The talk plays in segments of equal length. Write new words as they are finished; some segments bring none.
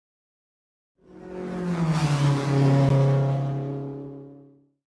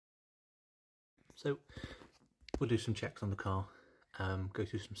So we'll do some checks on the car, go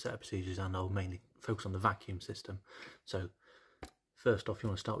through some setup procedures, and I'll mainly focus on the vacuum system. So first off, you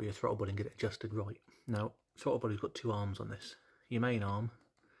want to start with your throttle body and get it adjusted right. Now, throttle body's got two arms on this. Your main arm,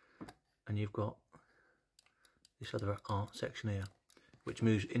 and you've got this other section here, which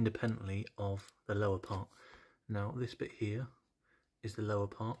moves independently of the lower part. Now, this bit here is the lower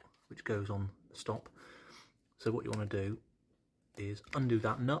part, which goes on the stop. So what you want to do is undo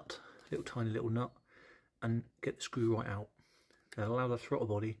that nut, tiny little nut, and get the screw right out. And allow the throttle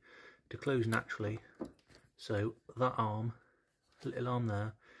body to close naturally, so that arm, little arm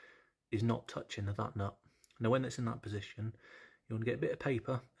there, is not touching that nut. Now when it's in that position, you want to get a bit of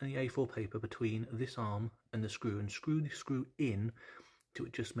paper, any A4 paper, between this arm and the screw, and screw the screw in till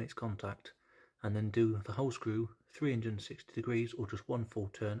it just makes contact, and then do the whole screw 360 degrees or just one full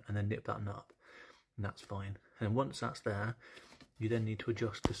turn, and then nip that nut up, and that's fine. And once that's there, you then need to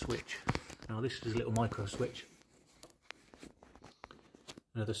adjust the switch. Now this is a little micro switch.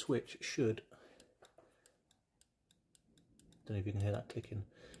 Now the switch should, don't know if you can hear that clicking.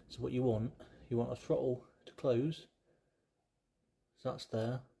 So what you want a throttle to close. So that's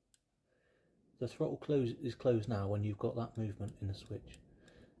there. The throttle is closed now when you've got that movement in the switch.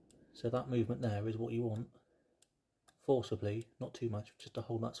 So that movement there is what you want, forcibly, not too much, just to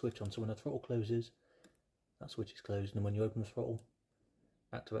hold that switch on. So when the throttle closes, that switch is closed, and when you open the throttle,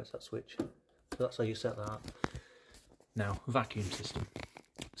 activates that switch. So that's how you set that up. Now, vacuum system.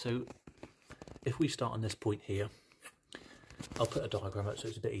 So if we start on this point here, I'll put a diagram up so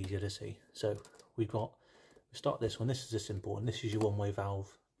it's a bit easier to see. So we start this one. This is a simple one. This is your one-way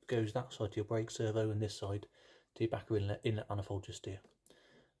valve. It goes that side to your brake servo, and this side to your backer inlet manifold just here.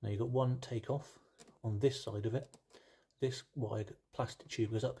 Now you've got one take-off on this side of it. This wide plastic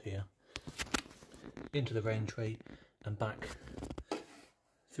tube goes up here into the rain tray and back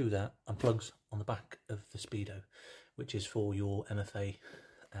through there, and plugs on the back of the speedo, which is for your MFA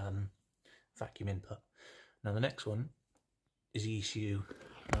vacuum input. Now the next one is the ECU.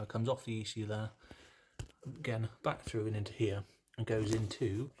 Now it comes off the ECU there, again back through and into here, and goes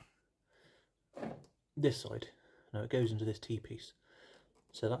into this side. Now it goes into this T-piece.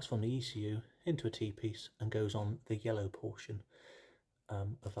 So that's from the ECU into a T-piece and goes on the yellow portion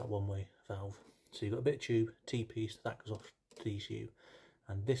of that one-way valve. So you've got a bit of tube, T-piece, that goes off to the ECU.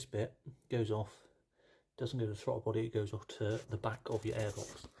 And this bit goes off, doesn't go to the throttle body, it goes off to the back of your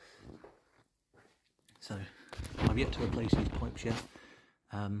airbox. So I've yet to replace these pipes yet,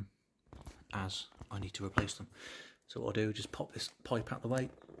 as I need to replace them. So what I'll do is just pop this pipe out the way,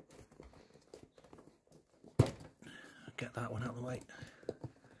 get that one out the way,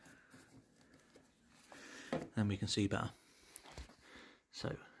 then we can see better.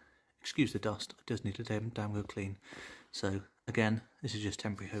 So excuse the dust, it does need a damn good clean. So again, this is just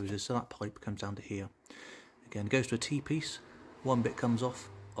temporary hoses, so that pipe comes down to here. Again, goes to a T-piece, one bit comes off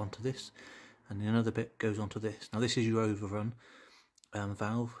onto this, and another bit goes onto this. Now this is your overrun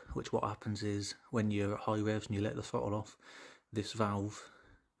valve, which what happens is when you're at high revs and you let the throttle off, this valve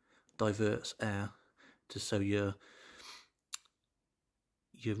diverts air so your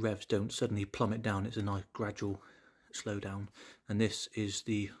revs don't suddenly plummet down. It's a nice gradual slow down, and this is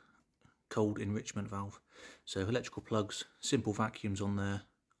the cold enrichment valve. So electrical plugs, simple vacuums on there.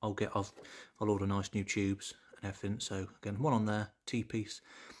 I'll order nice new tubes and everything. So again, one on there, T-piece.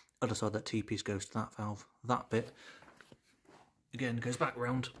 Other side of that T-piece goes to that valve. That bit again goes back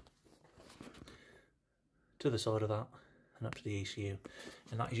round to the side of that and up to the ECU,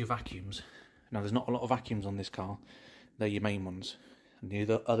 and that is your vacuums. Now there's not a lot of vacuums on this car. They're your main ones, and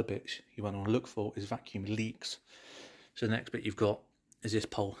the other bits you want to look for is vacuum leaks. So the next bit you've got is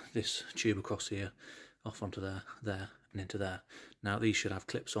this tube across here, off onto there, and into there. Now these should have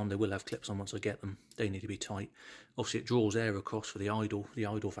clips on. They will have clips on once I get them. They need to be tight. Obviously it draws air across for the idle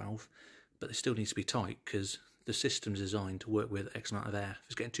valve, but they still need to be tight because the system's designed to work with X amount of air. If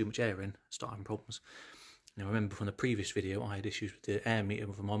it's getting too much air in, start having problems. Now remember from the previous video, I had issues with the air meter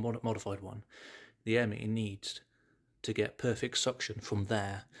for my modified one. The air meter needs to get perfect suction from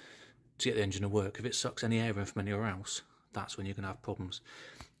there to get the engine to work. If it sucks any air in from anywhere else, that's when you're going to have problems.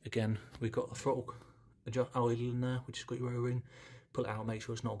 Again, we've got the throttle idle in there, which has got your O-ring. Pull it out, make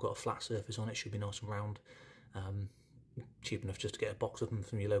sure it's not got a flat surface on it. It should be nice and round. Cheap enough just to get a box of them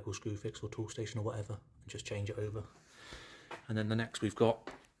from your local screw fix or tool station or whatever, and just change it over. And then the next we've got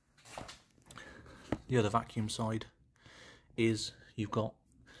the other vacuum side is you've got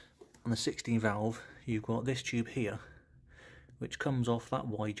on the 16 valve, you've got this tube here, which comes off that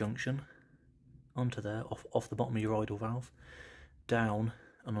Y junction onto there, off the bottom of your idle valve, down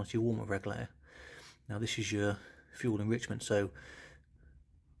and onto your warmer regulator. Now this is your fuel enrichment, so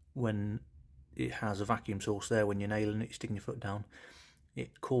when it has a vacuum source there. When you're nailing it, you're sticking your foot down,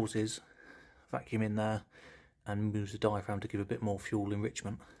 it causes vacuum in there and moves the diaphragm to give a bit more fuel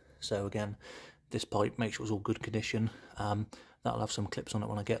enrichment. So again, this pipe, make sure it's all good condition. That'll have some clips on it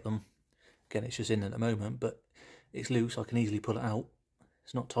when I get them. Again, it's just in at the moment, but it's loose. I can easily pull it out.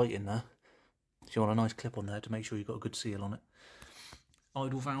 It's not tight in there. So you want a nice clip on there to make sure you've got a good seal on it.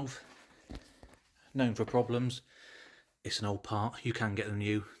 Idle valve, known for problems. It's an old part. You can get them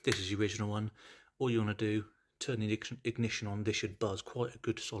new. This is the original one. All you want to do, turn the ignition on. This should buzz, quite a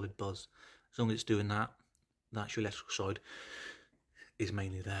good solid buzz. As long as it's doing that, that's your electrical side is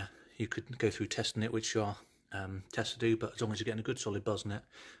mainly there. You could go through testing it, which are tests to do, but as long as you're getting a good solid buzz on it,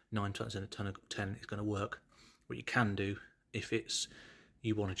 9 times out of 10 it's going to work. What you can do, if it's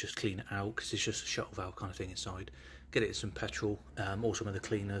you want to just clean it out, because it's just a shuttle valve kind of thing inside, get it some petrol or some of the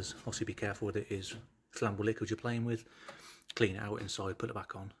cleaners. Obviously be careful with it is flammable liquid you're playing with. Clean it out inside, put it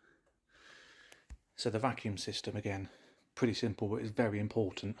back on. So the vacuum system, again, pretty simple, but it's very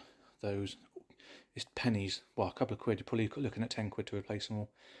important. Those, it's pennies, well, a couple of quid, you're probably looking at 10 quid to replace them all.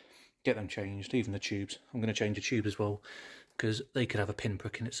 Get them changed, even the tubes. I'm going to change the tube as well, because they could have a pin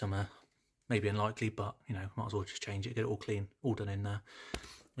prick in it somewhere. Maybe unlikely, but you know, might as well just change it, get it all clean, all done in there.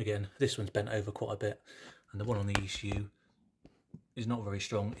 Again, this one's bent over quite a bit, and the one on the ECU is not very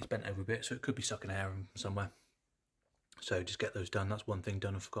strong. It's bent over a bit, so it could be sucking air somewhere. So just get those done. That's one thing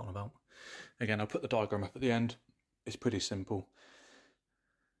done and forgotten about. Again, I'll put the diagram up at the end. It's pretty simple.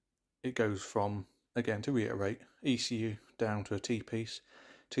 It goes from, again, to reiterate, ECU down to a T-piece.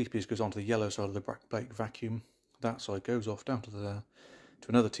 T-piece goes onto the yellow side of the brake vacuum. That side goes off down to there, to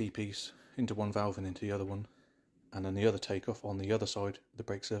another T-piece, into one valve and into the other one. And then the other takeoff on the other side, the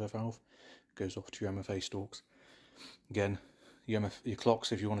brake servo valve, goes off to your MFA stalks. Again, your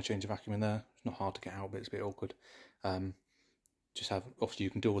clocks, if you want to change the vacuum in there, it's not hard to get out, but it's a bit awkward. Just have, obviously you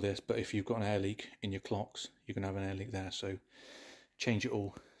can do all this, but if you've got an air leak in your clocks, you can have an air leak there. So change it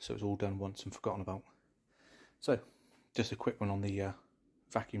all so it's all done once and forgotten about. So just a quick one on the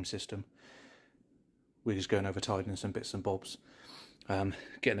vacuum system. We're just going over tidying some bits and bobs,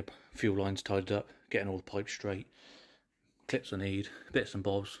 getting the fuel lines tidied up, getting all the pipes straight, clips I need, bits and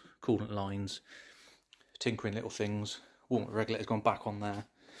bobs, coolant lines, tinkering little things. Warm regulator's gone back on there.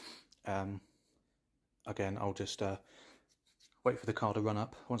 Again, I'll just wait for the car to run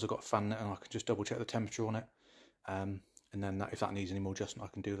up. Once I've got a fan net, and I can just double check the temperature on it, and then if that needs any more adjustment,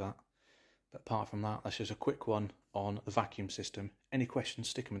 I can do that. But apart from that, that's just a quick one on the vacuum system. Any questions,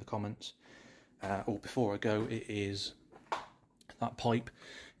 stick them in the comments. Or before I go, it is that pipe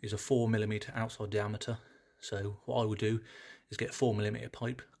is a 4mm outside diameter. So what I would do is get a 4mm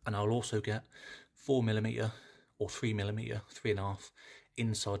pipe, and I'll also get 4mm or 3mm, 3.5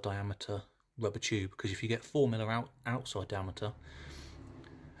 inside diameter rubber tube, because if you get 4mm outside diameter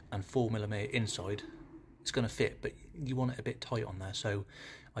and 4mm inside, it's going to fit, but you want it a bit tight on there. So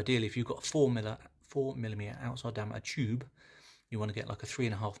ideally, if you've got a 4mm outside diameter tube, you want to get like a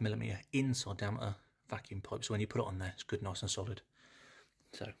 3.5mm inside diameter vacuum pipe, so when you put it on there, it's good, nice and solid.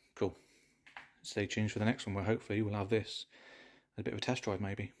 So cool. Stay tuned for the next one, where hopefully we'll have this a bit of a test drive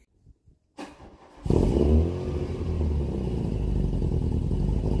maybe.